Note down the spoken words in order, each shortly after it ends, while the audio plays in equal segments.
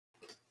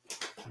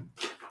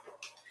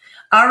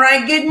All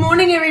right, good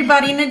morning,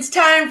 everybody, and it's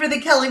time for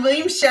the Kelly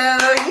Williams Show.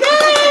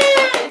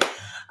 Yay!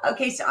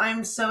 Okay, so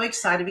I'm so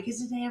excited because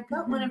today I've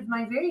got one of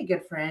my very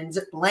good friends,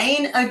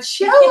 Blaine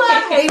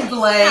Ochoa. Hey,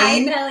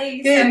 Blaine. Hi,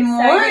 Kelly. Good So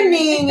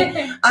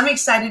morning. I'm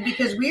excited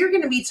because we are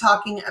going to be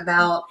talking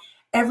about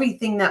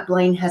everything that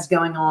Blaine has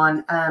going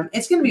on.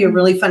 It's going to be a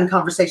really fun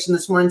conversation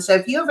this morning. So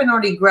if you haven't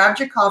already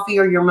grabbed your coffee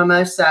or your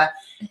mimosa,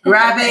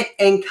 grab it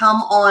and come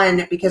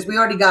on, because we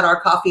already got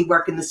our coffee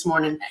working this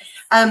morning.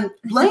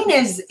 Blaine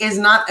is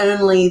not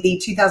only the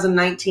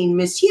 2019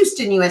 Miss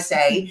Houston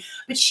USA,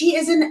 but she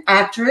is an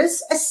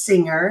actress, a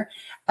singer,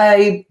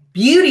 a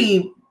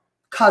beauty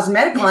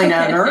cosmetic line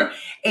owner,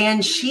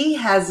 and she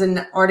has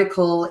an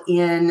article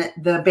in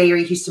the Bay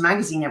Area Houston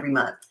Magazine every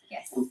month.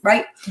 Yes.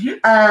 Right?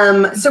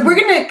 So we're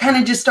going to kind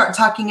of just start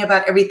talking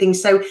about everything.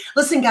 So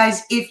listen,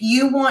 guys, if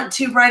you want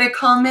to write a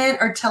comment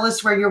or tell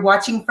us where you're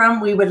watching from,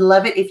 we would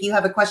love it. If you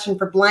have a question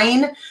for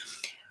Blaine,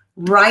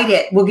 write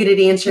it. We'll get it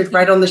answered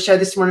right on the show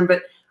this morning.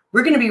 But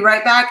we're going to be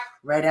right back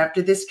right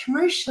after this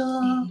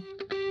commercial.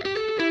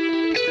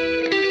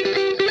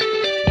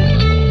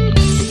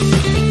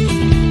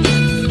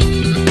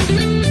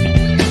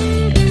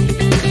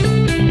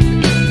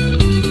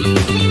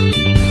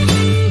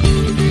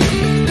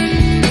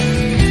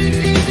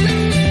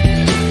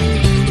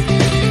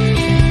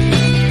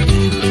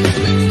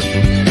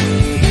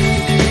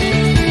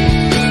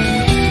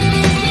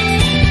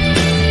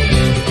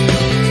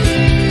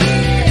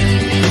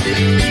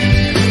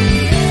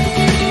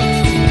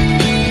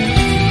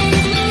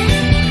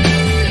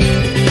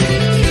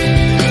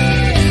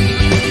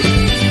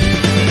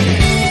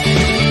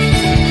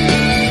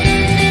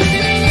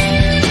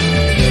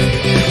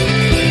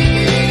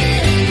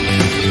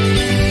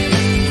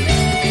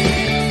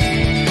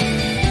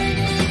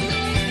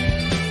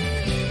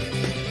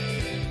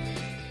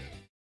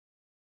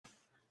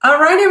 All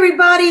right,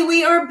 everybody,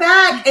 we are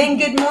back. And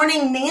good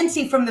morning.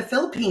 Nancy from the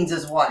Philippines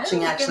is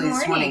watching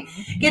this morning.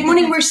 Good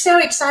morning. We're so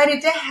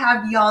excited to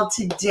have y'all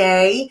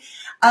today.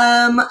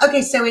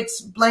 Okay, so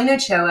it's Blaine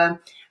Ochoa.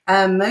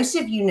 Most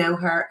of you know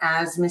her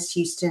as Miss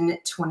Houston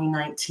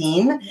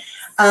 2019.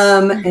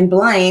 And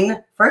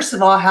Blaine, first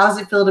of all, how's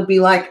it feel to be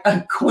like a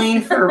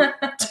queen for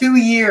 2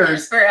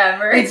 years?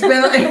 Forever. It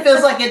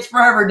feels like it's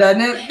forever,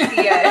 doesn't it?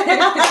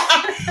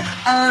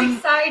 Yeah.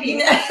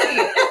 Exciting.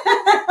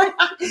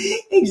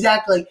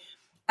 Exactly.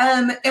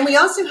 And we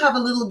also have a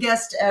little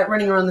guest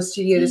running around the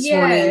studio this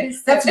morning.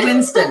 That's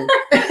Winston.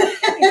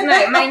 He's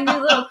my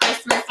new little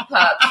Christmas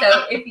pup.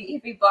 So if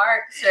he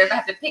barks or if I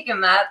have to pick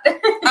him up,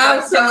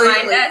 absolutely,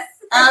 mind us.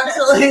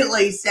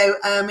 Absolutely. So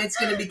it's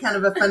going to be kind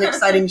of a fun,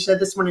 exciting show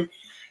this morning.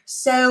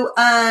 So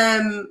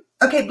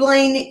okay,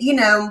 Blaine, you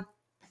know,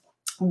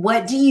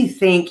 what do you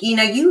think? You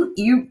know,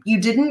 you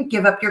didn't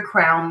give up your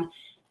crown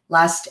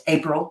last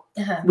April,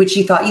 which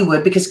you thought you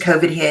would because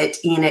COVID hit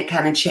and it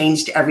kind of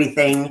changed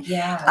everything.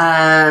 Yeah.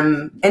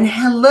 And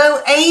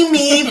hello,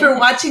 Amy, for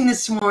watching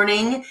this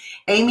morning.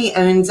 Amy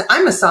owns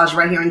I Massage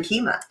right here in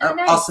Kemah.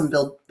 Nice. Awesome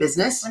build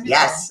business. Wonderful.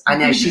 Yes, I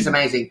know. She's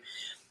amazing.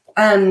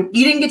 You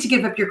didn't get to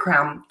give up your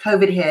crown.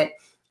 COVID hit.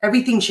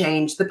 Everything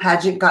changed. The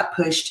pageant got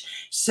pushed.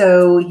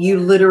 So you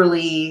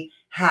literally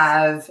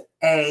have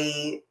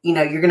you're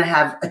going to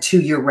have a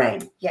 2-year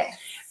reign. Yes.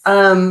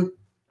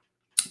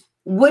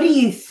 What do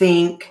you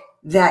think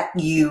that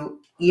you've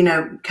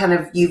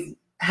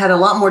had a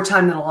lot more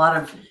time than a lot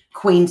of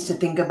queens to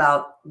think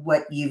about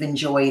what you've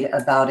enjoyed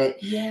about it,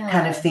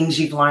 kind of things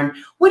you've learned.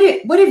 What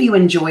have you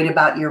enjoyed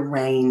about your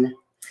reign?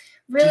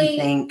 Really, do you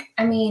think?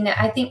 I mean,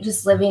 I think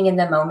just living in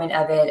the moment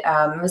of it,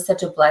 it was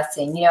such a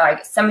blessing. You know,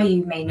 some of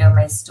you may know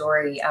my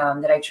story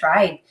that I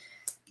tried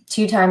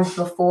 2 times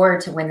before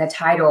to win the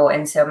title.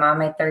 And so on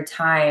my 3rd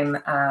time,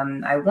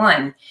 I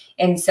won.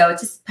 And so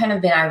it's just kind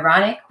of been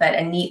ironic, but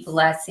a neat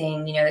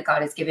blessing, you know, that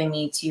God has given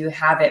me to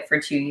have it for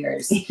 2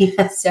 years.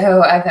 Yes.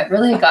 So I've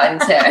really gotten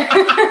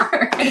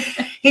to.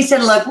 He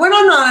said, look, we're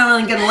not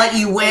only going to let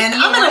you win,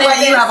 I'm going to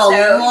let you have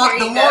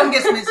the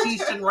longest Miss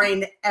Houston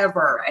reign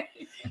ever. Right.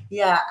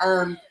 Yeah.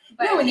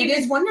 But no, and it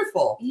is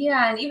wonderful.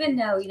 Yeah. And even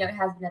though, you know, it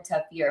has been a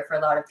tough year for a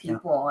lot of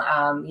people,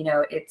 you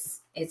know, it's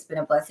been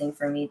a blessing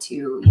for me to,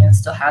 you know,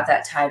 still have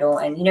that title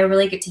and, you know,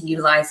 really get to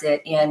utilize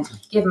it and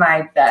give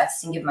my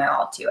best and give my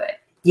all to it.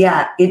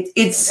 Yeah,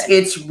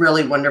 it's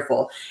really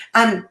wonderful.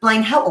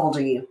 Blaine, how old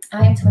are you?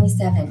 I am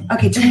 27.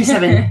 Okay,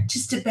 27,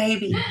 just a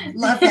baby.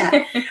 Love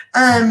that.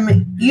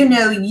 You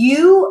know,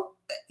 you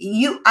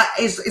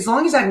as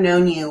long as I've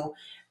known you,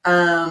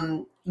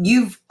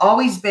 you've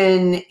always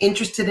been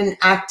interested in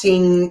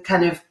acting,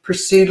 kind of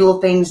pursued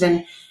little things,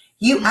 and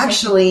you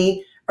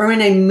actually are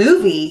in a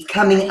movie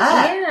coming up.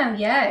 I am,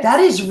 yes. That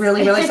is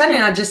really, really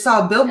exciting. I just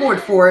saw a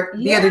billboard for it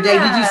the other day.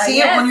 Did you see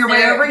it on your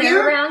way over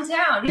here? Around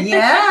town.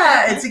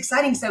 Yeah, it's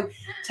exciting. So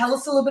Tell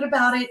us a little bit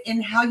about it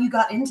and how you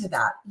got into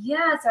that.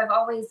 Yeah, so I've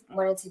always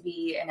wanted to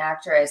be an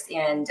actress,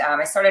 and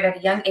I started at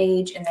a young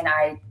age, and then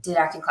I did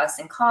acting classes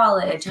in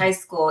college, high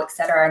school,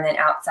 etc. And then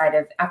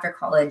after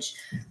college,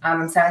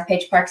 I'm signed with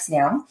Page Parks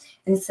now.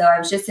 And so I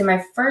was just in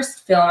my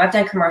first film. I've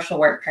done commercial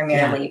work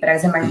primarily, but I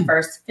was in my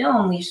first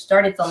film. We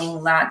started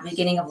filming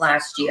beginning of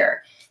last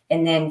year,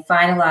 and then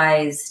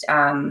finalized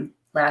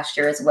last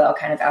year as well,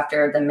 kind of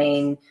after the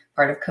main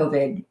part of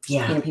COVID,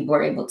 people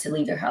were able to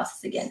leave their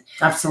houses again.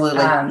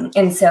 Absolutely.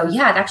 And so, it's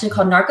actually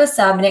called Narco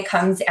Sub, and it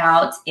comes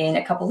out in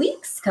a couple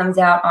weeks. Comes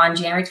out on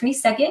January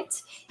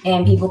 22nd,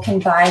 and people can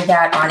buy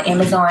that on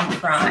Amazon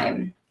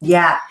Prime.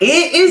 Yeah,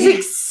 it is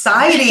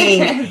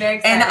exciting. Very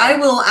exciting. And I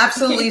will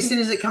absolutely, as soon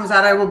as it comes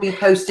out, I will be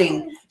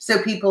posting so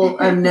people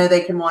know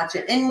they can watch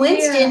it. And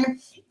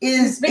Winston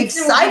is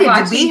excited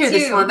to be here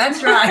this morning.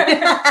 That's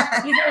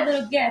right. He's our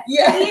little guest.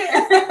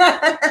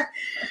 Yeah.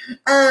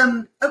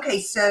 Okay,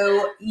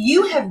 so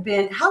you have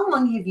been, how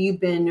long have you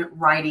been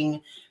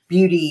writing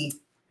beauty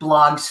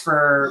blogs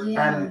for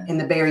in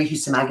the Bay Area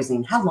Houston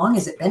Magazine? How long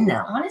has it been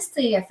now?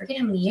 Honestly, I forget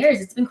how many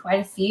years. It's been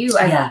quite a few.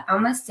 I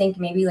almost think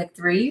maybe like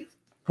 3.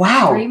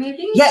 Wow. 3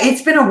 maybe? Yeah,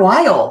 it's been a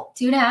while.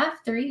 2.5,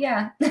 3,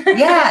 yeah.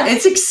 Yeah,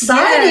 it's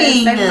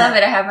exciting. Yes, I love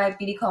it. I have my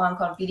beauty column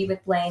called Beauty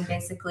with Blaine,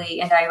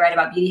 basically, and I write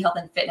about beauty, health,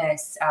 and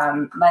fitness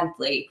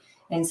monthly.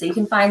 And so you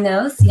can find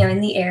those,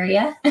 in the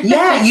area.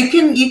 Yeah, you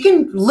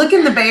can look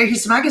in the Bay Area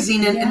Houston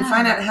Magazine and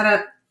find out how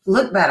to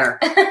look better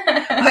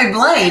by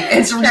Blaine.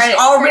 It's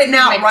all written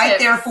out right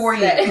there for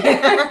you.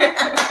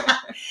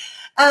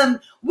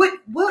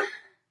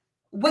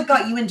 What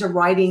got you into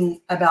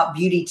writing about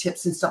beauty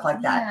tips and stuff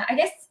like that? Yeah, I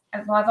guess.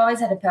 Well, I've always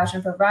had a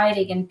passion for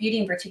writing and beauty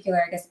in particular,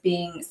 I guess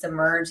being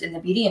submerged in the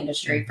beauty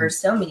industry for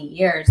so many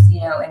years,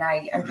 and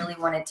I really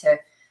wanted to,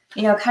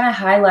 kind of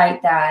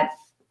highlight that,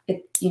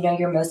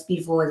 your most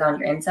beautiful is on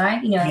your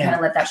inside, and kind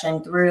of let that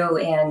shine through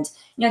and,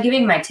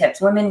 giving my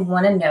tips. Women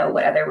want to know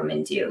what other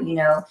women do,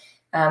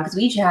 because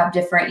we each have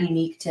different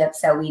unique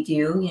tips that we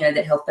do,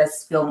 that help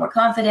us feel more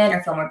confident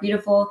or feel more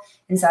beautiful.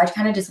 And so I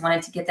kind of just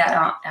wanted to get that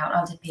out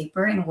onto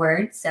paper and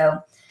words. So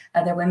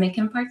other women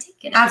can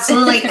partake in it.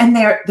 Absolutely. And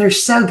they're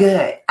so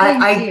good.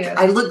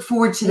 I look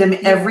forward to them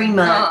every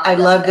month. I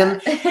love them.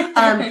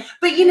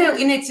 But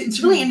and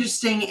it's really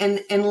interesting.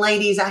 And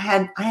ladies, I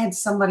had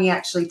somebody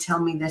actually tell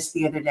me this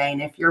the other day.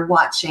 And if you're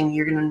watching,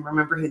 you're going to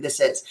remember who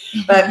this is.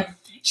 But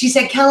she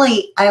said,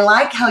 Kelly, I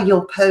like how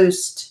you'll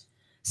post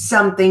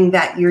something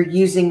that you're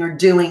using or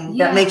doing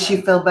that makes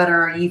you feel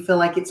better, or you feel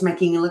like it's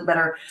making you look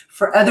better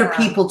for other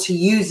people to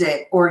use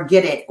it or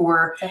get it,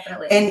 or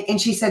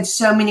and she said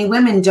so many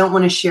women don't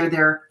want to share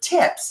their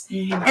tips.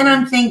 And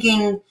I'm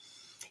thinking,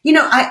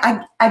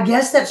 I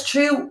guess that's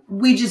true.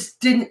 We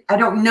just I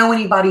don't know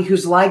anybody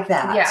who's like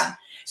that.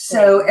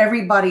 So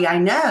everybody I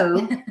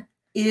know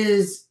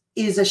is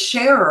a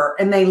sharer,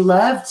 and they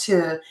love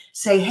to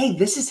say, hey,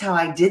 this is how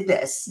I did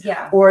this.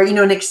 Or,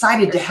 and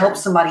excited to help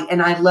somebody.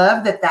 And I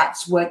love that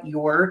that's what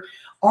your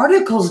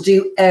articles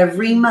do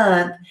every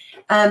month,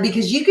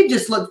 because you could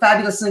just look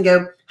fabulous and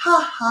go,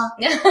 ha ha,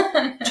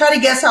 try to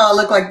guess how I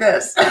look like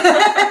this.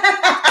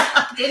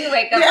 Didn't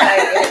wake up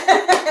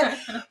tired.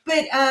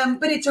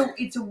 But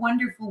it's a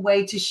wonderful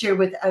way to share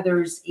with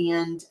others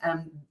and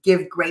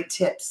give great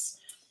tips.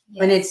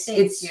 Yes, and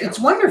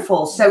it's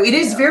wonderful. So it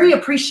is very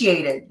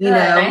appreciated, And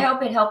I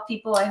hope it helped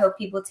people. I hope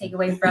people take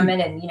away from it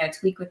and,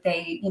 tweak what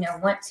they,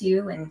 want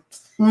to. And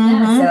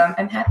so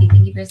I'm happy.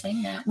 Thank you for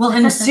saying that. Well,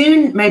 and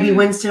soon maybe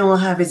Winston will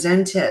have his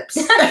own tips.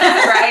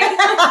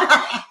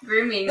 Right.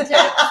 Grooming tips.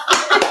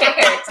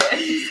 Hair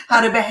tips. How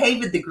to behave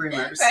with the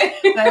groomers. Right.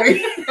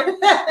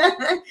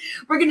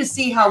 We're going to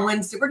see how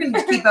we're going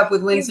to keep up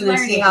with Winston and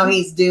see how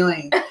he's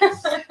doing.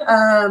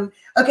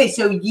 Okay.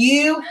 So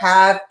you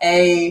have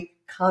a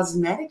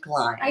cosmetic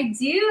line. I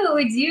do.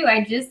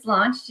 I just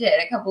launched it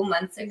a couple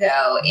months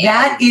ago.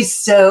 That is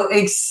so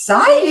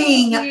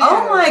exciting.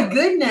 Oh my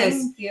goodness.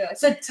 Thank you.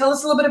 So tell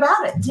us a little bit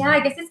about it. Yeah,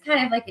 I guess it's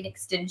kind of like an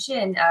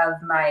extension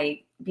of my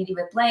Beauty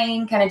with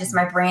Blaine, kind of just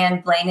my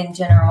brand, Blaine in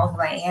general, who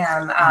I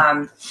am.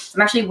 I'm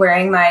actually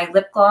wearing my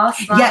lip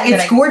gloss line. Yeah,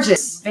 it's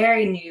gorgeous.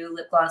 Very new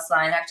lip gloss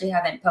line. I actually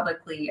haven't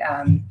publicly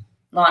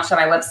launched on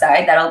my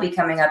website. That'll be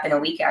coming up in a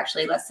week,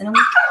 actually, less than a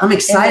week. I'm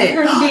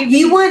excited.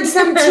 You want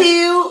some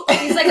too?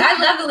 He's like,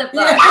 I love the lip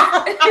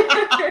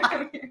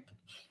gloss.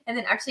 And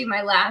then actually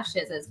my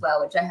lashes as well,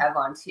 which I have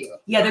on too.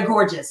 Yeah, they're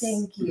gorgeous.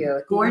 Thank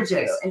you. Gorgeous.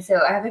 Thank you. And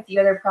so I have a few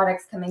other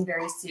products coming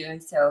very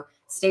soon. So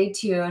stay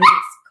tuned.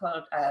 It's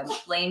called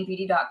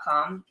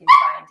BlaineBeauty.com. You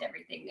can find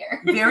everything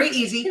there. Very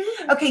easy.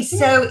 Okay,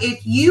 so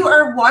if you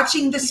are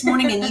watching this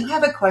morning and you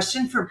have a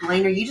question for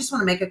Blaine, or you just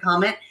want to make a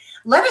comment,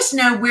 let us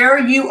know where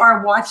you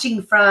are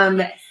watching from.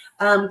 Yes.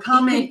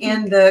 Comment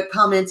in the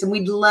comments, and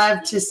we'd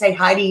love to say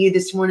hi to you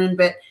this morning.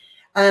 But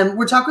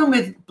we're talking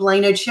with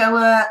Blaine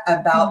Ochoa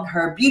about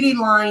her beauty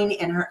line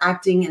and her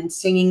acting and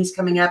singing's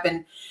coming up.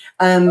 And,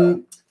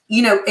 and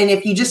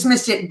if you just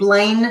missed it,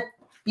 Blaine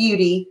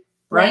Beauty,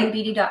 right?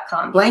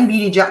 BlaineBeauty.com.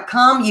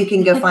 BlaineBeauty.com. You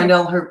can go find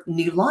all her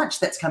new launch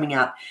that's coming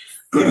out.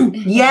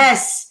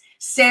 Yes.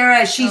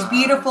 Sarah, she's Aw.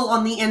 beautiful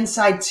on the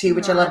inside too,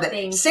 which I Aw, love that.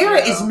 thank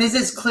Sarah you. is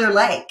Mrs. Clear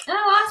Lake.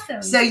 Oh,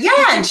 awesome. So yeah,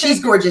 and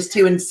she's gorgeous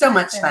too, and so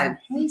much fun.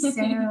 Hey,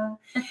 Sarah.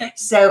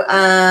 So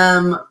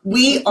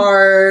we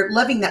are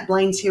loving that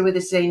Blaine's here with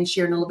us today and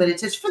sharing a little bit.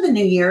 It's just for the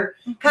new year,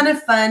 kind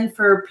of fun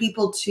for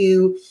people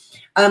to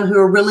who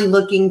are really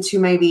looking to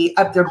maybe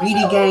up their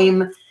beauty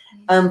game,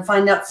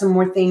 find out some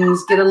more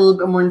things, get a little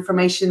bit more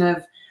information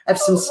of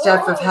some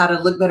stuff of how to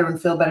look better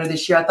and feel better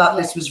this year. I thought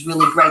this was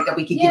really great that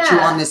we could get you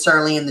on this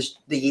early in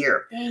the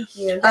year. Thank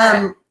you.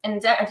 Yeah.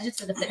 And I just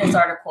did a fitness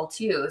article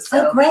too.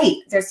 So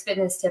great. There's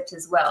fitness tips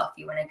as well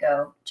if you want to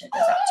go check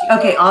those out too.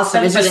 Okay,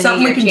 awesome. Is there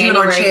something we can do in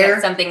our chair?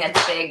 That's something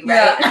that's big,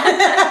 right?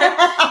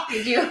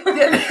 Yeah.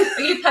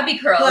 we do puppy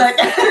curls.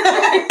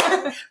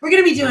 We're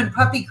going to be doing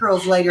puppy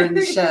curls later in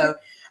the show.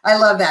 I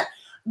love that.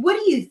 What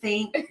do you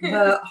think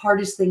the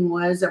hardest thing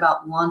was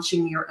about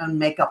launching your own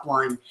makeup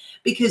line?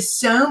 Because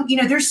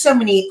there's so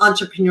many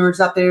entrepreneurs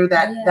out there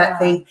that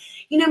think,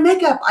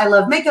 makeup, I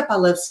love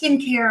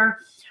skincare.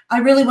 I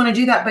really want to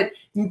do that, but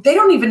they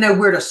don't even know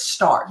where to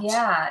start.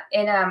 Yeah.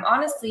 And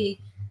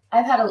honestly,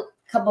 I've had a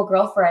couple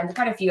girlfriends,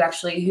 quite a few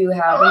actually, who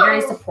have been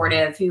very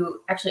supportive, who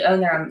actually own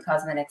their own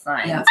cosmetics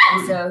lines. Yeah.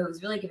 And so it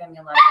was really giving me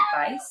a lot of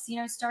advice,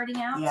 starting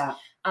out. Yeah.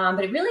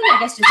 But it really, I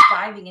guess, just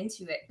diving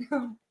into it.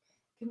 Come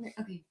here.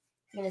 Okay.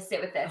 I'm going to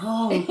sit with this.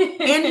 Oh,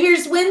 and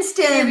here's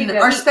Winston,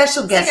 our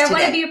special guest today. I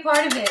want to be a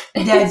part of it.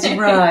 That's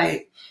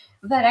right.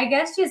 But I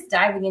guess just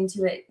diving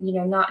into it,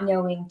 not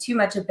knowing too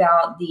much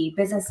about the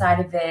business side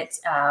of it.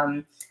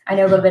 I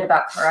know a little bit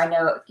about I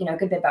know, a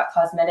good bit about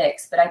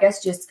cosmetics, but I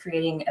guess just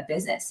creating a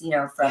business,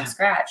 from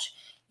scratch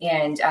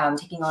and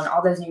taking on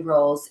all those new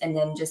roles and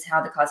then just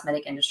how the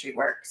cosmetic industry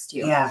works too.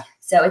 Yeah.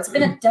 So it's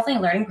been definitely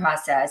a learning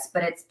process,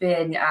 but it's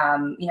been,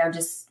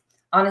 just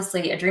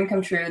honestly a dream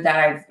come true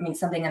that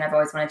something that I've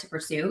always wanted to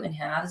pursue and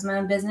have as my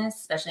own business,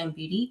 especially in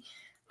beauty.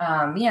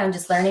 I'm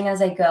just learning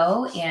as I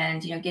go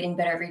and, getting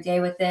better every day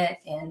with it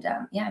and,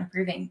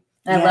 improving.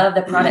 And I love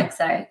the products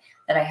that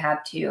I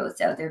have too.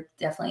 So they're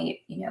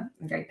definitely, I'm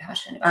very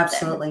passionate about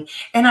Absolutely. Them.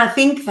 And I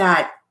think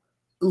that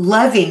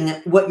loving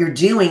what you're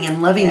doing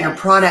and loving your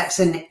products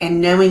and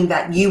knowing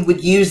that you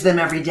would use them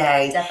every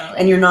day. Definitely.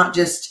 And you're not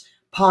just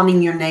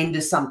pawning your name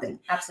to something.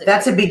 Absolutely.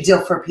 That's a big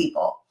deal for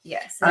people.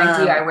 Yes, and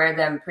I do. I wear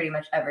them pretty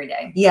much every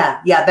day.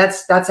 Yeah,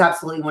 that's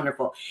absolutely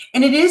wonderful.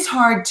 And it is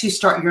hard to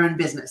start your own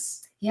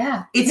business.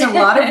 Yeah. It's a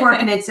lot of work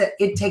and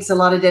it takes a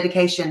lot of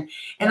dedication.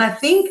 And I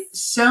think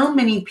so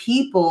many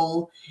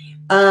people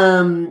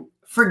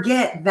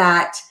forget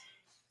that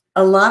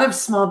a lot of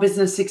small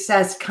business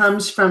success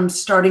comes from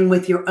starting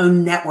with your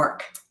own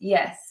network.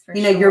 Yes, for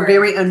sure. Your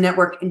very own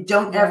network, and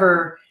don't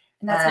ever.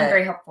 And that's been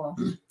very helpful.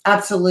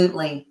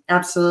 Absolutely.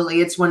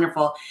 Absolutely. It's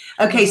wonderful.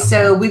 Okay.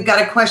 So we've got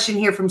a question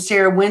here from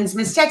Sarah. When's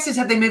Miss Texas?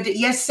 Have they moved it?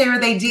 Yes, Sarah,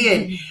 they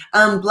did.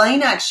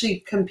 Blaine actually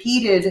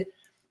competed.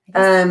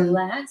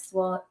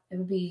 Well, it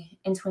would be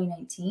in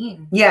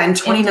 2019. Yeah. In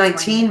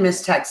 2019,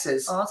 Miss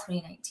Texas. All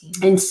 2019.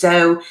 And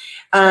so,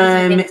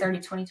 it's already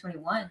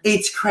 2021.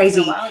 It's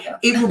crazy.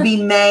 It will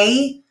be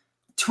May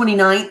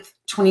 29th,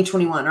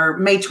 2021 or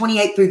May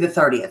 28th through the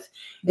 30th.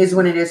 Is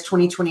when it is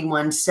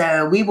 2021.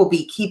 So we will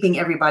be keeping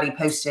everybody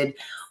posted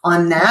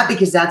on that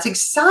because that's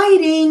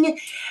exciting.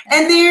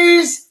 And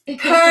there's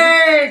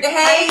Kurt.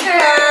 Hey,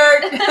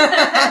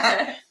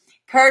 Kurt.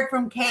 Kurt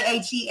from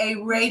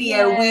KHEA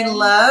Radio. Yes. We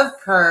love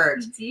Kurt.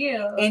 We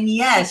do. And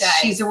yes,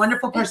 she's a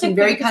wonderful person,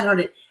 very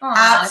kind-hearted.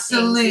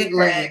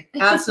 Absolutely.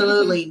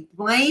 Absolutely.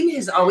 Blaine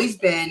has always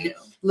been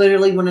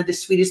literally one of the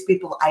sweetest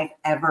people I've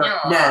ever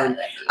known.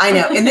 I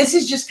know. And this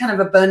is just kind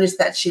of a bonus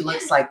that she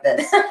looks like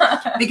this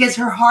because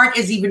her heart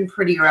is even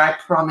prettier. I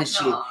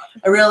promise you.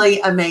 Really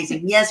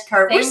amazing. Yes,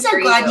 Kurt. We're so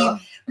glad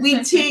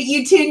you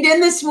tuned in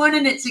this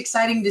morning. It's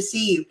exciting to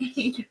see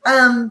you.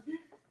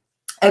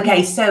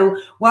 Okay. So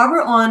while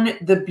we're on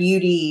the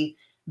beauty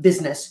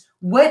business,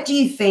 what do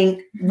you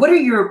think, what are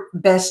your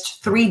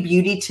best 3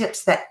 beauty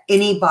tips that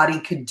anybody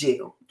could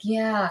do?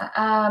 Yeah.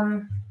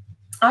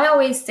 I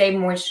always say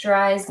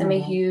moisturize. I'm a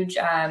huge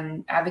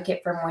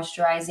advocate for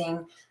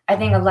moisturizing. I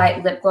think a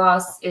light lip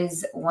gloss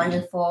is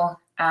wonderful,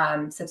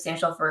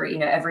 substantial for,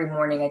 every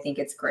morning. I think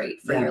it's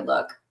great for your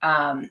look.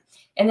 And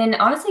then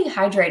honestly,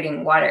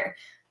 hydrating water.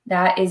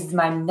 That is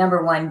my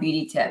number 1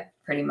 beauty tip,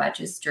 pretty much,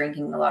 is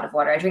drinking a lot of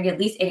water. I drink at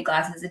least 8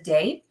 glasses a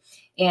day.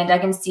 And I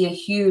can see a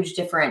huge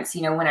difference,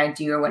 when I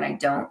do or when I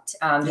don't.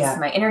 This is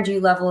my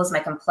energy levels, my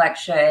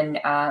complexion,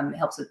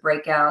 helps with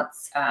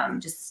breakouts,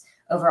 just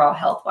overall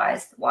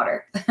health-wise,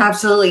 water.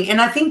 Absolutely.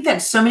 And I think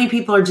that so many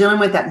people are dealing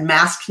with that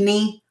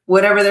maskne,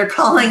 whatever they're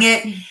calling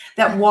it,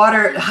 that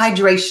water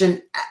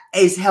hydration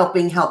is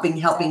helping.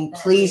 Definitely.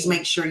 Please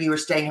make sure you are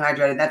staying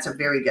hydrated. That's a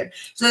very good.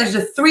 So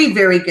there's 3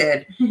 very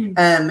good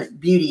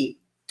beauty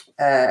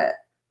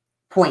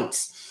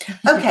points.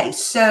 Okay.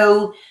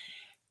 So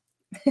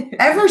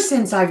ever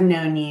since I've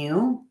known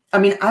you,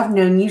 I've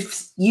known you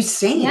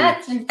sing,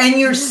 and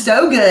you're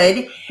so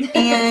good,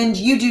 and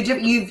you do.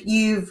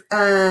 You've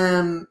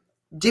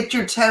dipped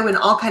your toe in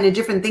all kind of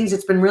different things.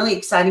 It's been really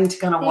exciting to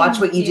kind of watch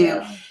what you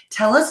do.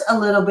 Tell us a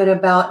little bit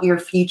about your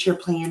future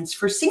plans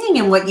for singing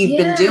and what you've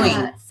been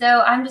doing.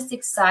 So I'm just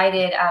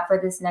excited for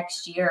this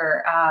next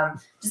year,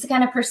 just to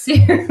kind of pursue.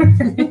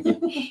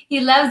 He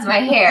loves my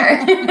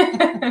hair.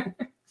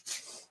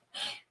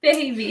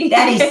 Baby.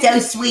 That is so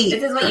sweet.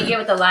 This is what you get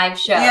with a live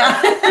show.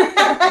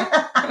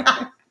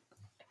 Yeah.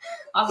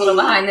 All the little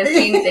behind the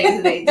scenes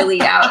things they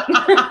delete out.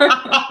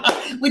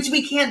 Which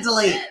we can't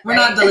delete. We're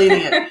not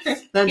deleting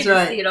it. That's you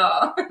right. See it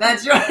all.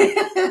 That's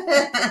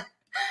right.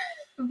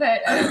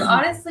 But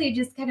honestly,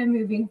 just kind of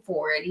moving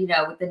forward,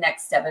 with the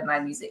next step in my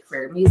music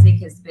career. Music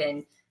has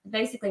been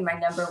basically my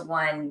number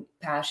one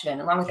passion,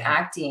 along with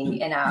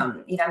acting. And,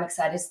 I'm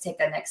excited to take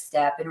that next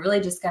step and really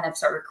just kind of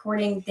start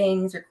recording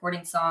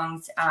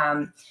songs,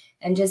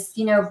 and just,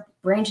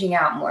 branching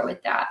out more with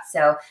that.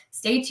 So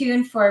stay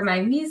tuned for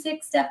my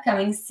music stuff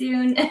coming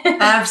soon.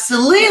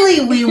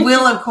 Absolutely. We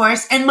will, of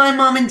course. And my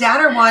mom and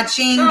dad are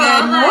watching.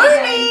 Good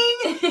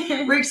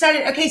morning. We're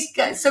excited. Okay.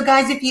 So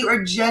guys, if you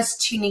are just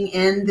tuning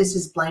in, this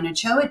is Blaine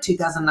Ochoa,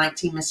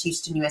 2019 Miss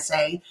Houston,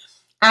 USA,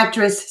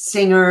 actress,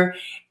 singer,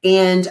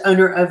 and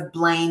owner of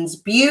Blaine's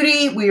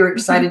Beauty. We are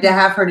excited to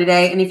have her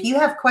today. And if you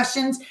have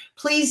questions,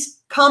 please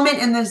comment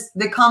in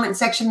the comment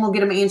section. We'll get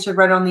them answered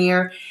right on the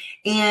air.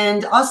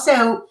 And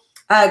also,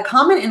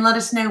 comment and let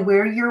us know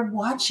where you're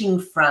watching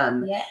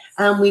from. Yes.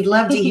 We'd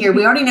love to hear.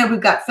 We already know we've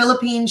got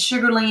Philippines,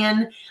 Sugar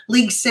Land,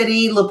 League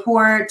City,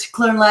 LaPorte,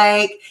 Clear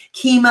Lake,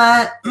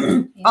 Kima,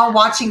 all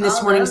watching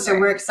this morning. So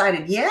we're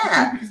excited.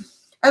 Yeah.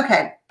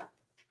 Okay.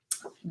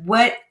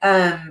 What,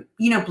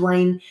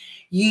 Blaine,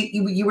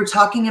 you were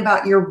talking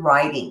about your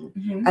writing.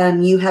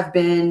 Mm-hmm. You have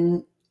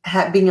been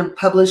being a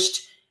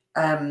published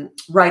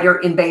writer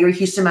in Bay Area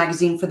Houston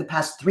Magazine for the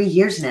past 3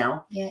 years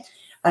now. Yeah.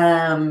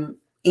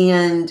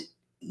 And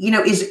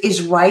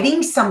is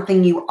writing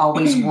something you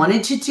always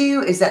wanted to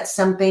do? Is that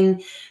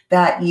something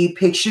that you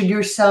pictured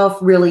yourself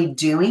really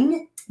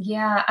doing?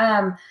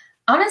 Yeah.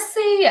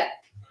 Honestly,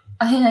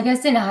 I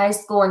guess in high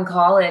school and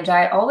college,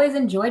 I always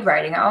enjoyed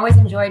writing. I always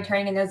enjoyed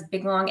turning in those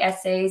big, long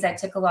essays. I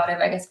took a lot of,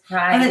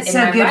 pride and it's in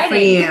so my good writing. For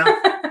you.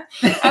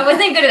 I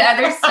wasn't good at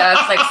other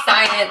stuff like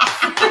science.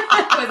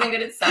 I wasn't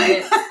good at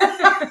science.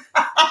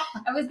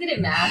 I was good at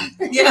math.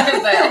 Yeah,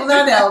 but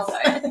that helps.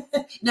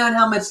 Knowing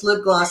how much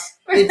lip gloss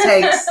it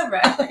takes.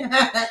 Right.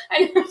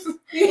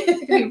 It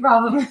could be a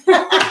problem.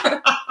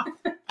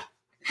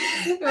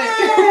 No,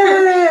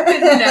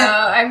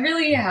 I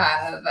really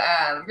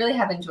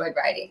have enjoyed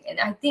writing.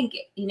 And I think,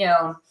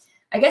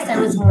 I guess I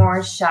was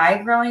more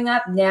shy growing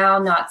up. Now,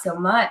 not so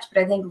much.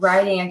 But I think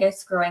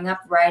growing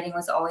up, writing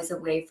was always a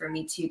way for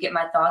me to get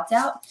my thoughts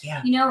out,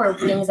 or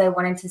things I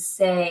wanted to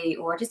say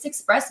or just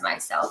express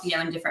myself,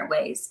 in different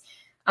ways.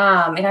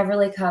 And I've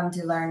really come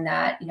to learn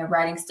that,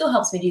 writing still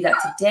helps me do that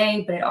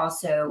today, but it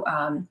also,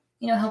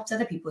 helps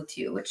other people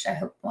too, which I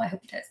hope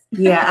it does.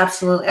 Yeah,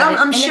 absolutely.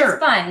 I'm sure.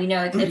 It's fun,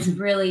 it's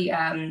really,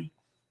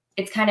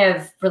 it's kind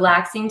of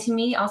relaxing to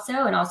me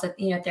also, and also,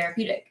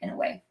 therapeutic in a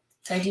way.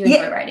 So I do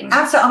enjoy writing.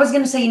 Absolutely. I was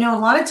going to say, a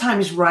lot of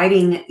times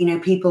writing,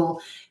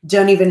 people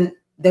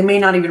they may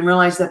not even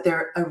realize that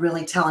they're a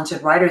really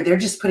talented writer. They're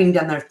just putting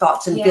down their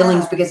thoughts and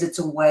feelings because it's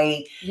a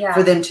way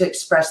for them to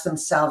express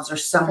themselves or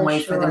some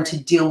way for them to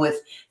deal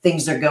with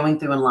things they're going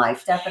through in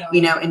life.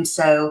 Definitely. And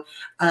so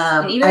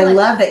I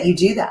love that you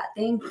do that.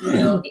 Thank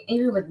you.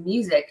 Even with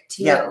music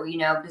too,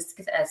 just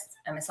because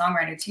I'm a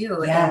songwriter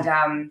too.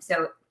 Yeah. And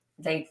so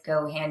they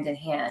go hand in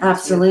hand.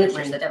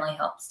 Absolutely. So that definitely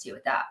helps too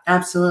with that.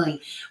 Absolutely.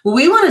 Well,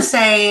 we want to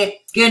say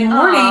good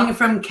morning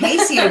from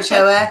Casey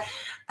Ochoa.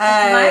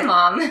 My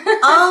mom.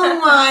 Oh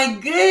my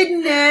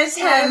goodness.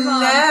 Hello.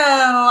 Mom.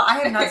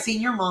 I have not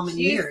seen your mom in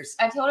years.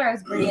 I told her I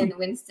was bringing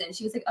Winston.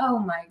 She was like, oh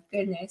my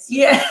goodness.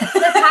 Yeah. Like,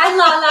 hi,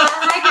 Lala.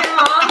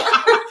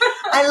 Hi,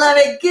 I love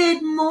it.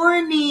 Good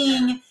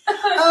morning.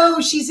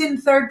 Oh, she's in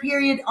third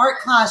period art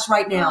class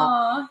right now.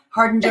 Aww.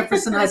 Hardin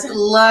Jefferson High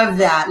School. Love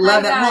that.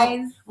 Love that.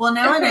 Guys. Well,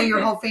 now I know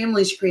your whole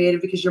family's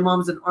creative because your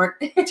mom's an art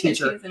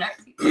teacher. She's an art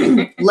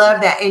teacher.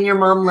 Love that. And your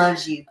mom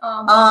loves you.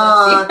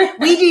 Oh,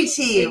 we do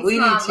too. Thanks, we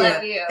Mom, do too.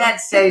 love you.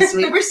 That's so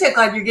sweet. We're so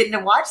glad you're getting to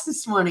watch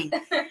this morning.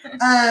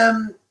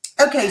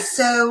 Okay,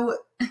 so,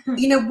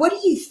 what do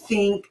you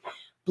think,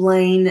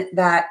 Blaine,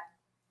 that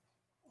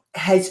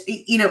has,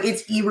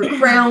 you were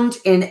crowned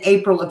in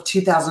April of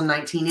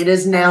 2019. It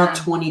is now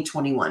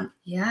 2021.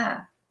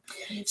 Yeah.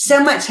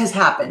 So much has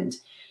happened.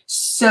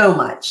 So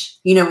much,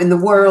 in the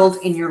world,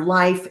 in your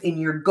life, in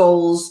your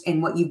goals,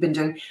 and what you've been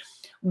doing.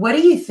 What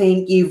do you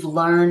think you've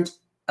learned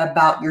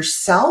about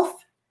yourself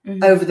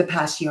over the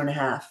past year and a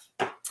half?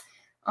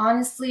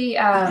 Honestly,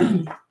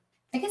 I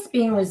guess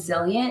being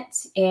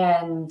resilient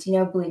and,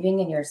 believing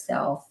in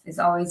yourself has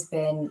always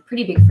been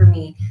pretty big for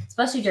me,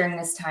 especially during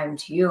this time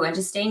too. And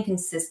just staying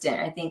consistent.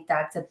 I think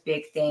that's a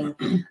big thing.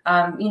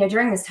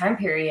 During this time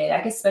period,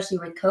 I guess, especially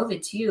with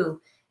COVID too,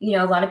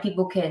 a lot of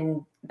people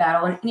can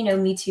battle,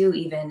 and, me too,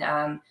 even,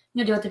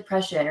 deal with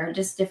depression or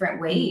just different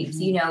waves,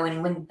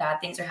 and when bad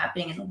things are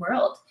happening in the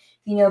world,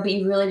 but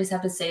you really just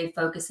have to stay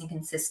focused and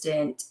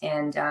consistent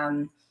and,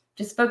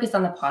 just focus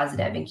on the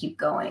positive and keep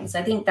going. So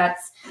I think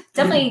that's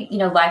definitely,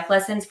 life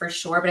lessons for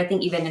sure. But I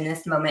think even in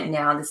this moment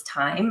now, this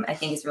time, I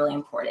think it's really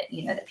important,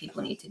 that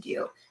people need to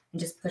do and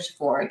just push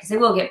forward, because it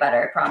will get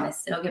better. I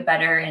promise it'll get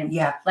better, and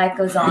life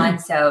goes on.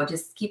 So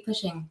just keep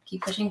pushing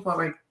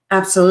forward.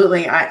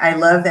 Absolutely. I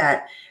love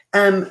that.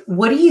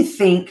 What do you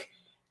think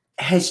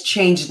has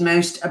changed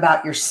most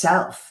about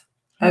yourself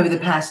over the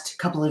past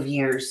couple of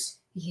years?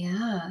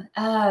 Yeah.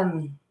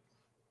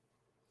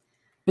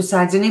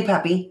 Besides a new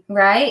puppy.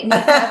 Right? New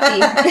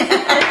puppy.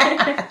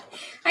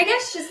 I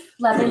guess just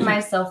loving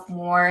myself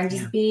more and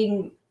just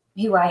being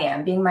who I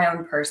am, being my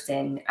own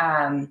person,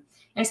 and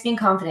just being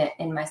confident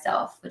in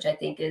myself, which I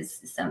think is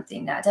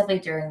something that definitely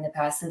during the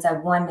past, since I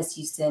won Miss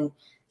Houston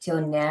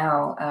till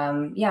now,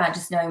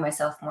 just knowing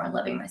myself more,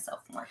 loving myself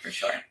more, for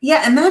sure.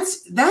 Yeah, and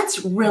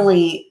that's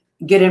really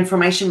good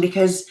information,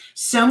 because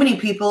so many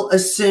people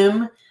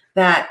assume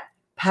that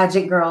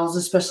pageant girls,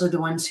 especially the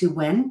ones who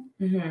win,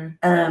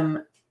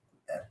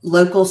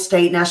 local,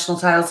 state, national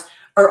titles,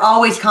 are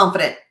always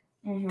confident.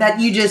 That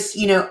you just,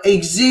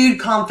 exude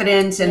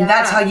confidence, and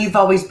that's how you've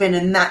always been,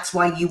 and that's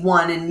why you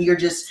won, and you're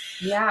just,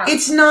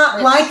 it's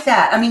not like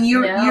that. I mean,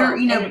 you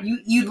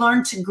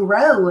learn to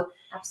grow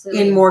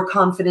in more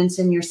confidence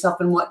in yourself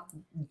and what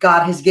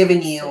God has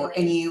given you.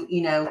 And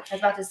I was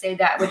about to say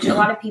that, which a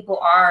lot of people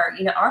are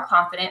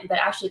confident, but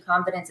actually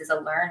confidence is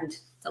a learned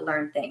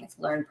thing. It's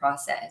a learned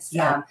process. So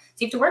you have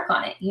to work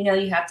on it.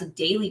 You have to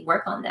daily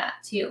work on that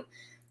too.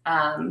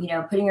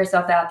 Putting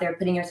yourself out there,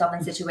 putting yourself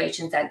in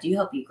situations that do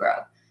help you grow.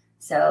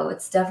 So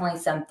it's definitely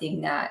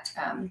something that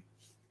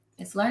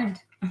is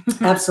learned.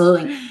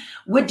 Absolutely.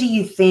 What do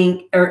you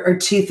think are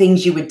two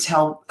things you would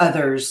tell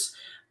others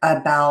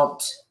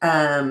about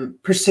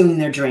pursuing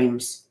their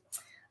dreams?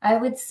 I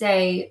would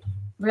say,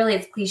 really,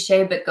 it's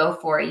cliche, but go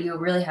for it. You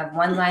really have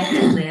one life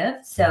to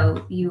live.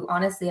 So you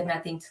honestly have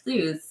nothing to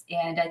lose.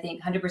 And I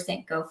think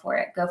 100% go for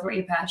it. Go for what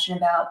you're passionate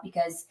about,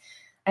 because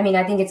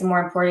I think it's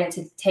more important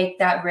to take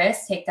that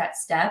risk, take that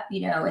step,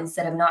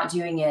 instead of not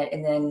doing it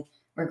and then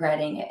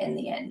regretting it in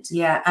the end.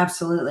 Yeah,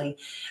 absolutely.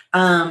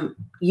 And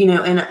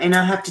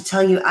I have to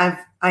tell you,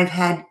 I've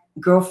had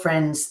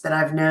girlfriends that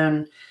I've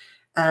known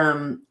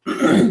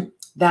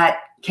that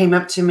came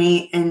up to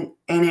me, and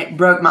it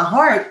broke my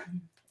heart,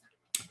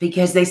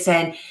 because they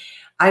said,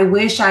 I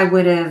wish I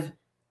would have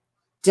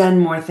done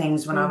more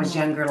things when I was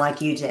younger, like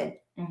you did.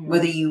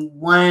 Whether you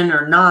won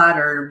or not,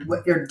 or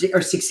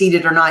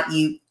succeeded or not,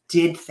 you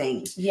did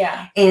things.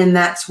 Yeah. And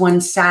that's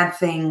one sad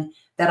thing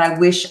that I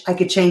wish I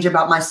could change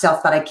about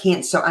myself, but I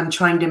can't. So I'm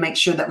trying to make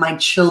sure that my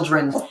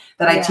children,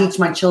 that I teach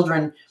my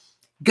children,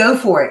 go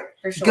for it.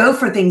 For sure. Go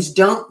for things.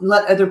 Don't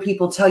let other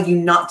people tell you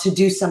not to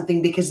do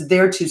something because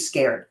they're too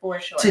scared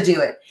to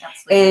do it.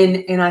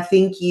 Absolutely. And I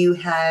think you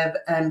have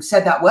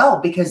said that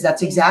well, because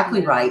that's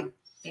exactly right.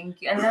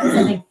 Thank you. And that's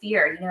something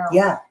fear,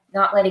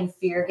 not letting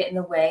fear get in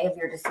the way of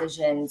your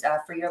decisions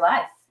for your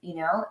life,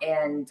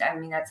 and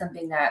that's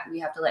something that we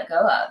have to let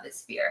go of,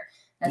 is fear.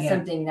 That's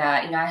something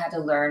that, I had to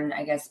learn,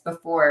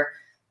 before,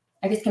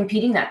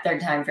 competing that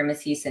third time for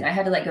Miss Houston. I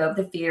had to let go of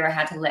the fear. I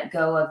had to let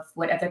go of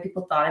what other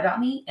people thought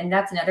about me. And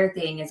that's another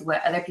thing, is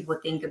what other people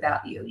think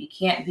about you. You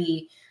can't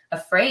be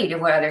afraid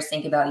of what others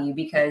think about you,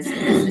 because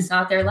it's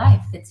not their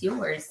life. It's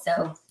yours.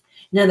 So.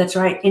 No, that's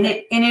right. And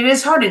it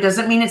is hard. It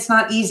doesn't mean it's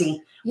not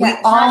easy. Yeah,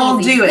 we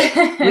all do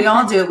it. We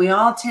all do it. We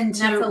all tend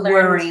to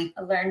worry.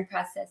 A learned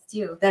process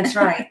too. That's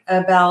right.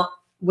 About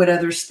what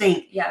others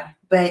think. Yeah.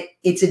 But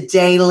it's a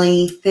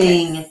daily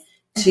thing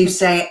to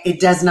say it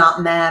does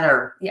not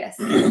matter. Yes.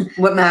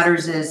 What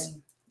matters is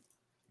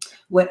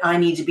what I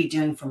need to be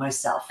doing for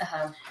myself.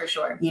 For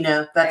sure.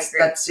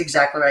 That's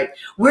exactly right.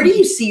 Where do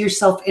you see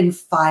yourself in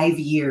 5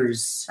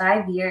 years?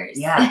 5 years.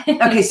 Yeah.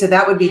 Okay. So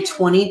that would be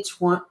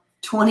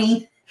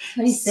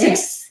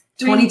 2026.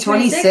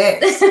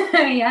 2026.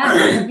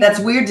 Yeah. That's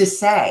weird to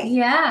say.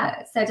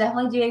 Yeah. So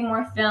definitely doing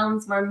more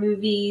films, more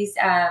movies,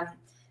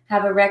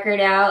 have a record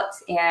out,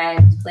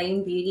 and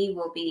Blaine Beauty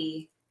will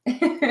be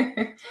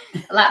a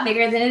lot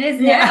bigger than it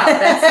is now.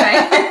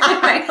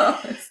 That's my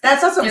goals.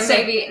 That's awesome. So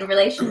maybe in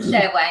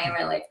relationship, I am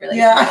in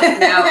relationship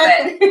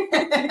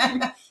now,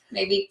 but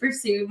maybe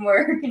pursue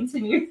more,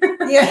 continue.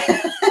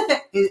 Yeah.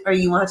 Are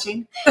you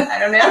watching? I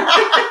don't know.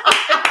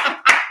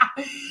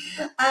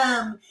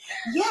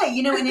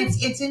 And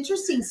it's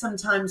interesting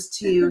sometimes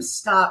to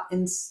stop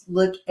and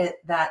look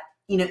at that,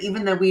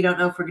 even though we don't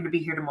know if we're going to be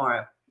here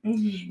tomorrow,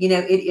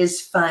 it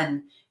is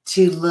fun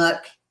to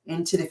look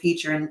into the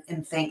future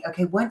and think,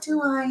 okay, what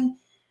do I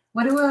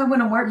want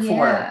to work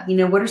for?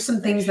 What are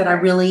some things that I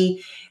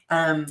really,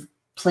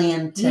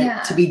 plan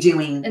to be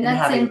doing? And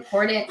that's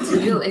important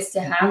too, is to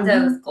have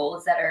those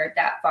goals that are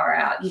that far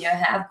out,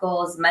 have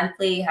goals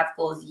monthly, have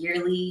goals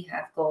yearly,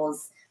 have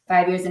goals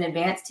 5 years in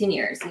advance, 10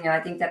 years. I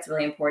think that's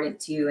really important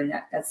too. And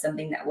that's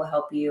something that will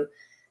help you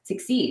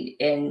succeed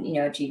in,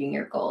 achieving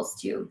your goals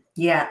too.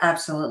 Yeah,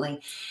 absolutely.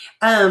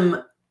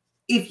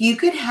 If you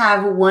could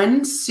have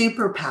one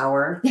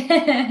superpower,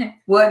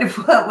 what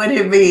would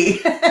it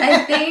be?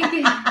 I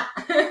think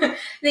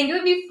think it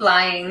would be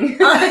flying.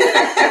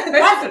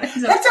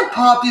 That's a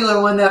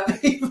popular one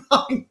that people.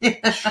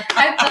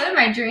 I've flown in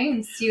my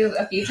dreams too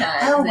a few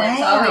times. Oh, and wow.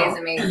 It's always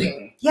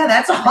amazing. Yeah,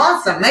 that's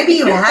awesome. Maybe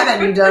you have it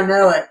and you don't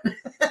know it.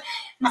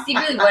 I'm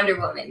secretly Wonder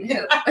Woman.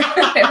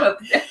 I hope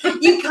so.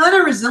 You kind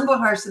of resemble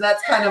her, so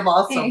that's kind of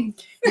awesome.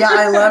 Yeah,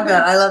 I love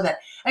that. I love that.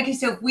 Okay,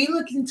 so if we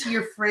look into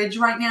your fridge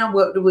right now,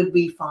 what would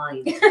we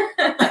find?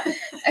 I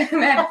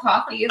have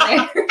coffee in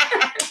there.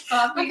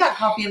 I've got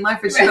coffee in my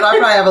fridge, but I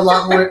probably have a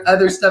lot more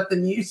other stuff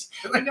than you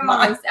do. I'm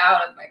almost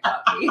out of my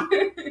coffee.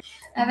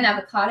 I have an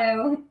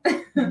avocado.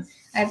 I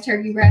have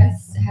turkey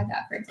breast. I have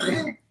that for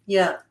dinner.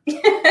 Yeah.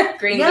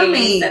 Green Yummy.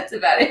 beans. That's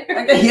about it.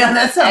 Okay, yeah,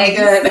 that sounds Eggs.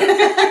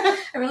 good.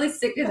 I really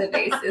stick to the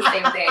base, the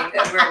same thing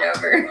over and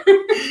over.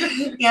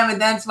 Yeah, but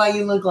that's why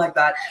you look like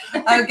that.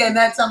 Okay,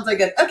 that sounds like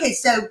good. Okay,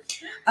 so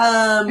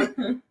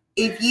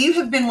if you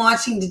have been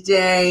watching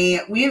today,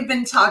 we have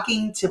been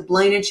talking to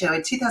Blaine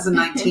Ochoa,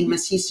 2019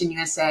 Miss Houston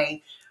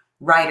USA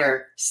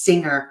writer,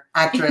 singer,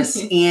 actress,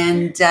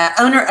 and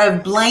owner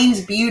of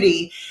Blaine's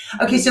Beauty.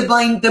 Okay, so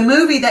Blaine, the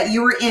movie that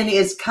you were in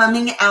is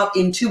coming out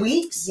in 2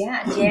 weeks.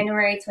 Yeah,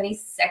 January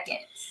 22nd.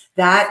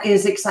 That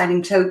is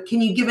exciting. So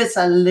can you give us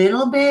a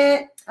little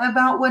bit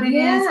about what it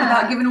is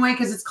without giving away?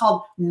 Because it's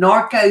called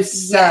Narco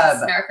Sub.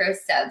 Yes, Narco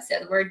Sub.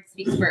 So the word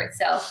speaks for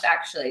itself,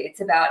 actually.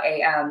 It's about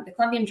the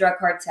Colombian drug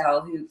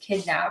cartel who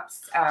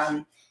kidnaps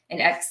an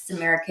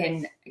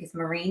ex-American, I guess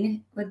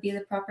Marine would be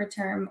the proper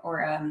term, or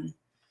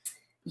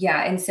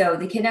and so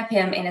they kidnap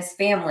him and his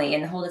family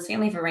and hold his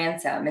family for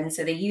ransom. And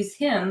so they use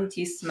him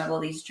to smuggle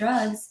these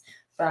drugs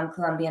from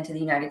Colombia into the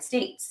United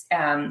States.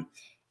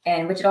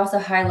 And which it also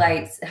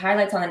highlights on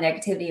the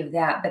negativity of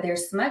that, but they're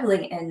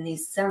smuggling in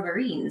these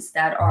submarines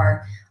that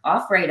are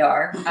off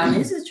radar.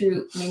 This is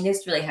true. I mean,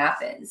 this really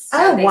happens.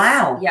 So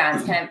wow.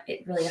 Yeah,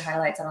 it really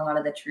highlights on a lot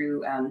of the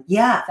true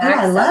facts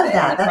I love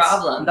that. The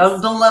problems.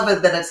 Don't love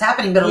it that it's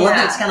happening, but I love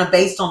that it's kind of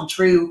based on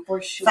true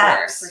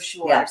facts. For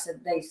sure. Yeah. So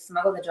they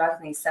smuggle the drugs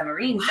in these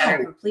submarines that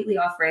are completely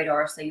off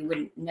radar, so you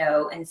wouldn't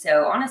know. And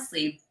so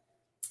honestly,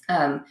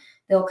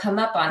 they'll come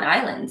up on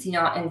islands,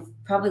 and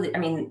probably, I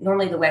mean,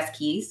 normally the West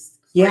Keys.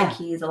 Yeah.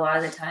 Keys, a lot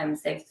of the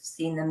times they've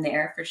seen them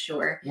there for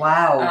sure.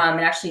 Wow.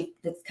 And actually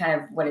that's kind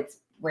of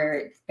where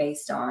it's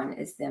based on,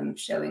 is them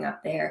showing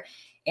up there.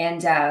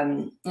 And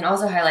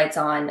also highlights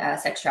on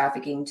sex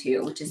trafficking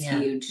too, which is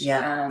huge.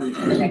 Yeah. And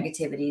the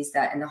negativities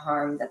and the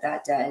harm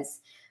that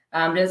does.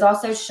 It was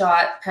also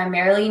shot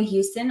primarily in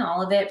Houston,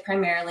 all of it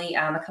primarily,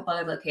 a couple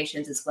other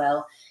locations as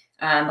well.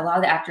 A lot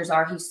of the actors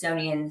are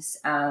Houstonians,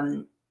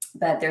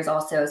 but there's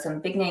also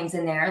some big names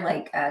in there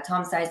like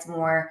Tom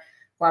Sizemore,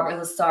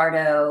 Robert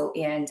Lasardo,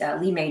 and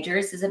Lee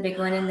Majors is a big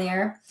one in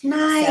there.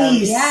 Nice.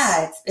 So,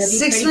 yeah. It'll be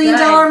 $6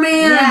 million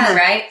man. Yeah,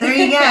 right? There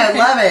you go.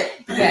 Love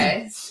it.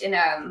 Yes. And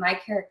my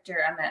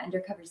character, I'm an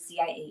undercover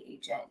CIA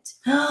agent.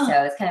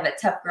 So it's kind of a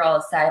tough girl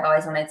side. I've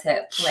always wanted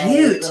to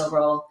play a little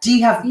role. Do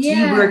you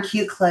wear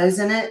cute clothes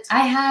in it? I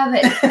have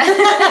it.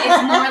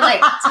 It's more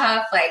like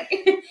tough. Like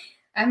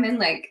I'm in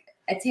like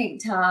a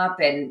tank top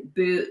and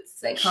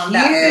boots, like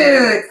combat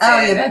boots.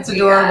 Oh yeah, that's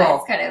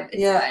adorable. It's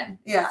fun.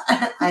 Yeah,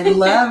 I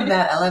love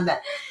that. I love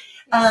that.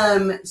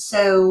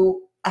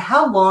 So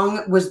how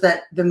long was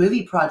the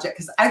movie project?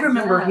 Because I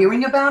remember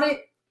hearing about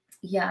it.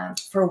 Yeah,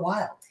 for a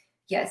while.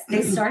 Yes,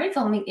 they started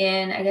filming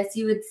in, I guess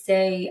you would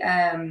say,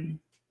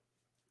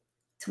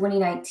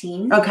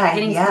 2019. Okay,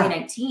 beginning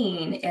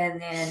 2019,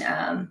 and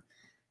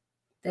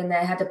then they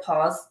had to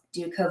pause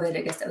due to COVID.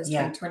 I guess that was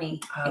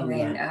 2020, and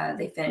then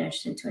they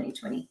finished in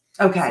 2020.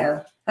 Okay.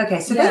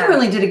 So they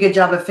really did a good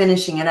job of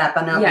finishing it up.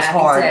 I know it was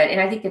hard. And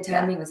I think the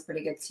timing was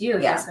pretty good too.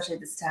 Yeah. Especially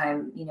this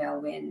time,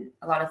 when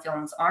a lot of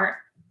films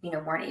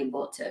weren't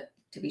able to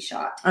be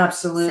shot.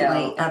 Absolutely.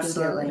 So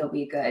Absolutely. It'll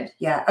be good.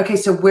 Yeah. Okay.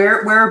 So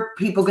where are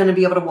people going to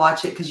be able to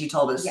watch it? Because you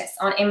told us. Yes.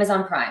 On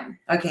Amazon Prime.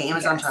 Okay.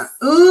 Amazon Prime.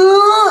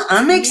 Ooh,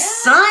 I'm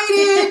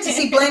excited to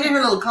see Blaine in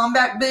her little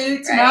combat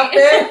boots and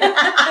outfit.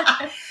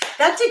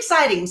 That's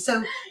exciting.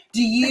 So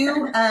do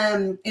you,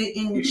 and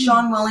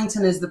Sean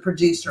Wellington is the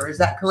producer, is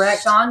that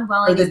correct? Sean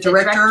Wellington is the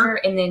director,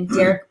 and then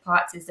Derek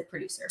Potts is the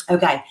producer.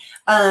 Okay.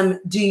 Are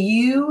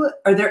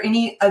there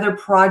any other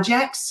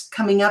projects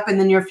coming up in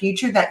the near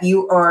future that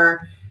you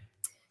are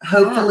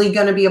hopefully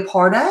going to be a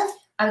part of?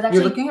 I was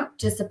actually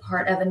just a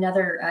part of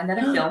another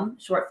film,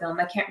 short film.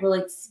 I can't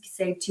really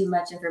say too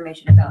much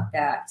information about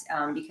that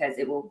because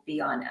it will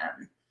be on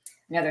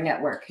another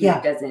network.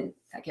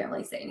 I can't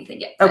really say anything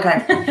yet.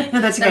 Okay.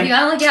 No, that's okay. So you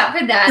gotta look out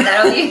for that.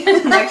 That'll be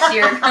next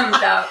year. It comes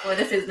out. Well,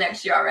 this is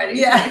next year already.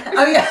 Yeah.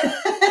 Oh,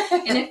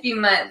 yeah. In a few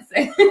months.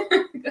 A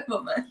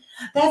couple months.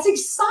 That's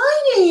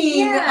exciting.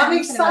 Yeah, I'm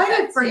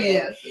excited for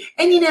you.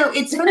 And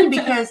it's funny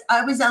because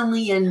I was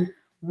only in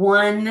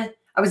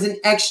I was an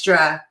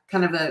extra,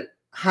 kind of a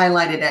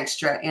highlighted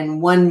extra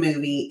in one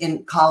movie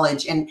in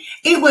college, and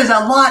it was a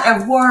lot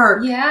of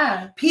work.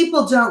 Yeah.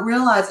 People don't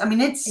realize. I mean,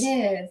 It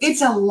is.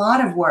 it's a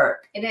lot of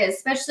work. It is,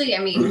 especially, I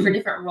mean, for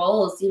different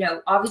roles, you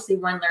know, obviously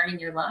one, learning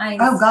your lines.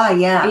 Oh God,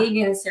 yeah. Being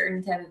in a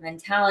certain type of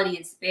mentality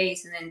and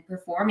space, and then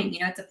performing, you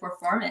know, it's a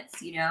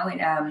performance, you know,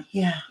 and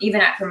yeah.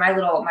 Even for my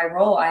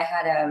role, I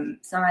had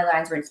some of my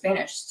lines were in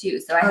Spanish too,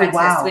 so I had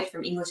to switch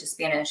from English to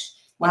Spanish.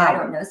 Wow. And I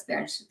don't know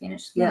Spanish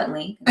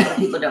fluently. A lot of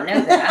people don't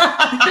know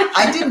that.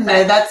 I didn't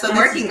know that. So I'm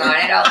working on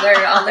it.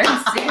 I'll learn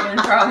soon,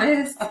 I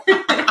promise.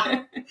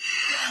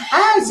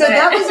 Oh, so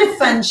that was a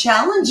fun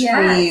challenge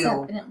for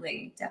you.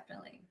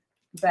 Definitely.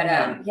 But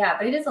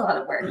but it is a lot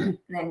of work, and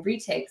then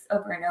retakes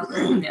over and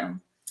over, you know.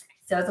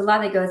 So it's a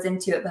lot that goes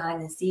into it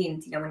behind the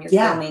scenes, you know, when you're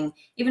filming,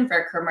 even for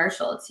a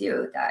commercial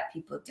too, that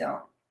people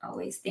don't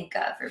always think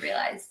of or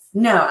realize.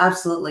 No,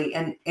 absolutely.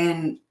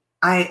 And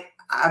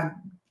I've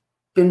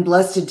been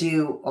blessed to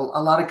do a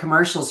lot of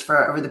commercials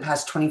for over the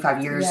past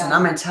 25 years. And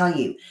I'm going to tell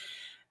you,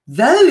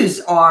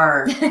 those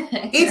are,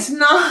 it's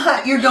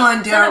not, you're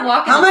going down,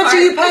 how much are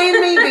you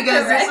paying me?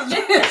 Because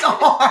it's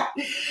hard.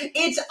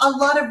 It's a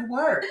lot of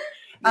work.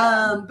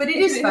 But it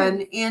is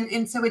fun.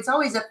 And so it's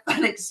always a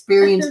fun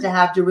experience to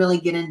have to really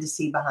get in to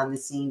see behind the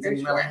scenes and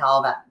really how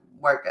all that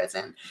work goes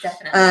in.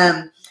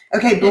 Definitely.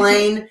 Okay,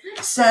 Blaine.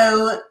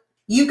 So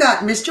you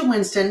got Mr.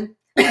 Winston.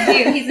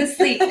 He's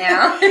asleep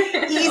now.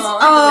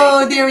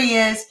 There he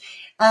is.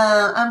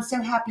 I'm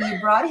so happy you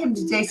brought him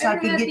today so I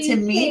could get to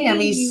meet him.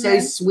 He's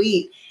so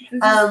sweet.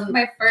 This is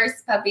my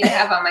first puppy to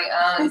have on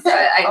my own. So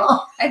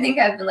I think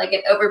I've been like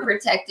an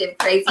overprotective,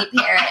 crazy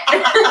parent.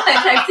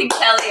 I texted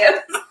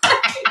Kelly.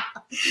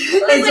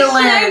 It's hilarious. Should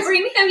I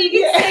bring him? You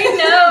can say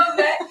no,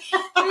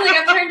 but I'm like,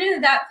 I've turned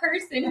into that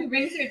person who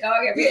brings their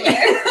dog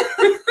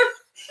everywhere.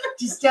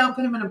 Just don't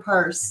put him in a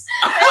purse.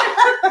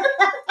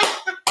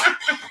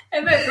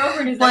 And my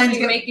girlfriend is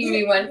actually making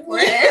me one for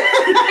it.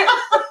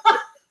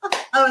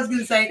 I was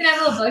gonna say, can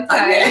have a little bow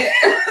tie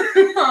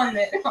on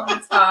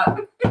the top.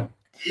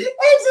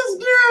 It's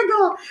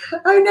hysterical.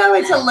 I know,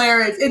 it's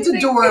hilarious. It's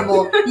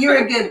adorable.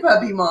 You're a good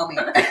puppy mommy.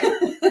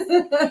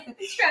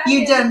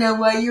 You don't know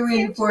what you're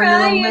in for,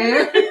 little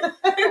man.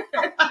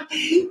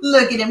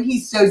 Look at him.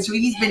 He's so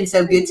sweet. He's been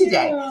so good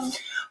today.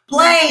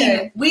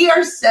 Blaine,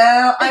 I'm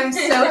so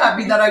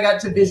happy that I got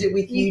to visit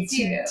with you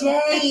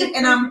today.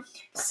 And I'm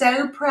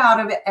so proud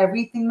of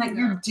everything that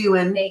you're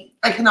doing.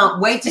 I cannot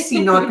wait to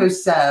see Narco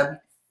Sub.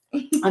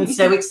 I'm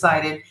so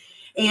excited.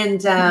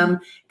 And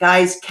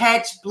guys,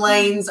 catch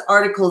Blaine's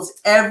articles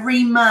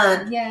every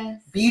month.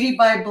 Yes. Beauty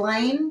by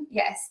Blaine.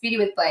 Yes, Beauty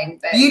with Blaine.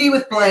 Beauty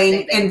with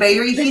Blaine and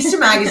Bakery Houston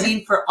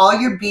Magazine for all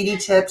your beauty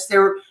tips.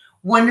 They're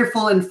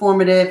wonderful,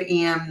 informative,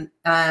 and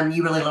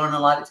you really learn a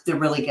lot. They're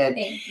really good.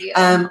 Thank you.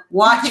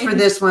 Watch for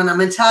this one. I'm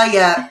gonna tell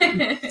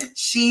you,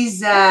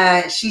 she's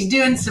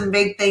doing some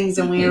big things,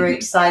 and we are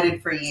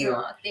excited for you.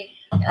 Oh, thank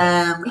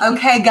you.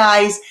 Okay,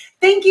 guys.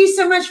 Thank you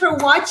so much for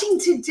watching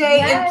today,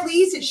 and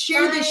please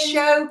share this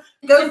show.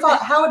 Go follow.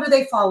 How do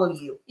they follow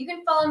you? You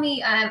can follow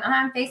me. I'm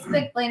on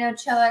Facebook, Blaine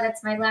Ochoa.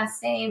 That's my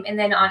last name, and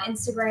then on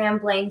Instagram,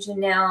 Blaine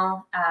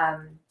Janelle.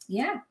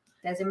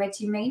 Those are my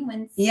two main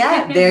ones.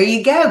 Yeah, there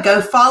you go. Go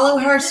follow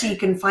her so you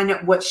can find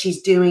out what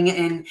she's doing,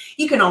 and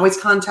you can always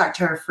contact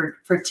her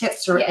for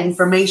tips or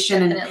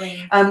information.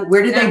 Definitely. And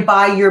where do they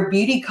buy your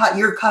beauty?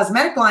 Your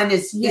cosmetic line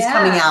is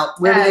coming out.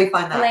 Where do they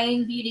find that?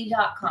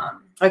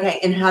 BlaineBeauty.com.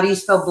 Okay, and how do you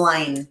spell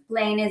Blaine?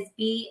 Blaine is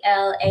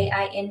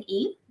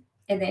BLAINE,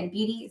 and then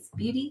beauty is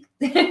beauty.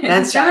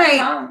 That's right.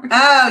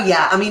 Oh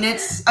yeah, I mean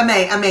it's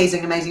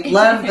amazing.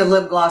 Love the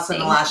lip gloss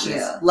and the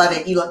lashes. Love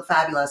it. You look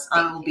fabulous.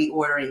 I will be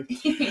ordering.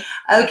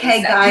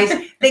 Okay, guys,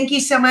 thank you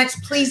so much.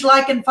 Please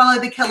like and follow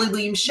the Kelly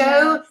Williams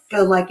Show. Yes.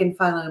 Go like and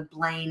follow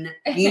Blaine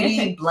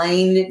Beauty,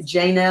 Blaine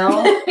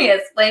Janelle.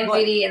 Yes, Blaine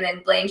Beauty, and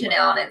then Blaine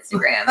Janelle on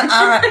Instagram.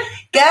 All right,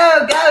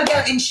 go,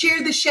 and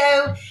share the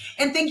show.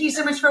 And thank you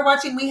so much for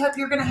watching. We hope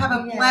you're going to have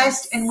a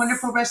blessed and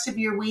wonderful rest of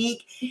your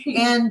week.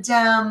 And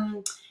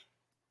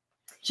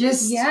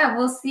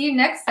we'll see you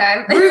next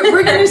time.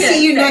 We're going to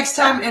see you next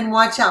time, and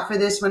watch out for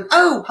this one.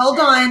 Oh, hold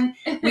on.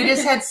 We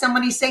just had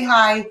somebody say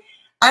hi.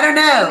 I don't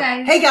know.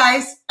 Hey,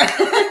 guys.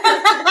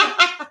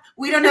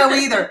 We don't know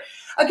either.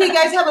 Okay,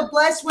 guys, have a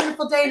blessed,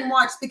 wonderful day, and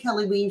watch the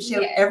Kelly Williams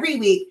Show every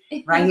week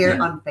right here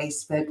on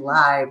Facebook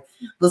Live.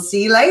 We'll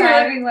see you later. Bye,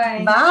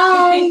 everyone.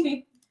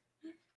 Bye.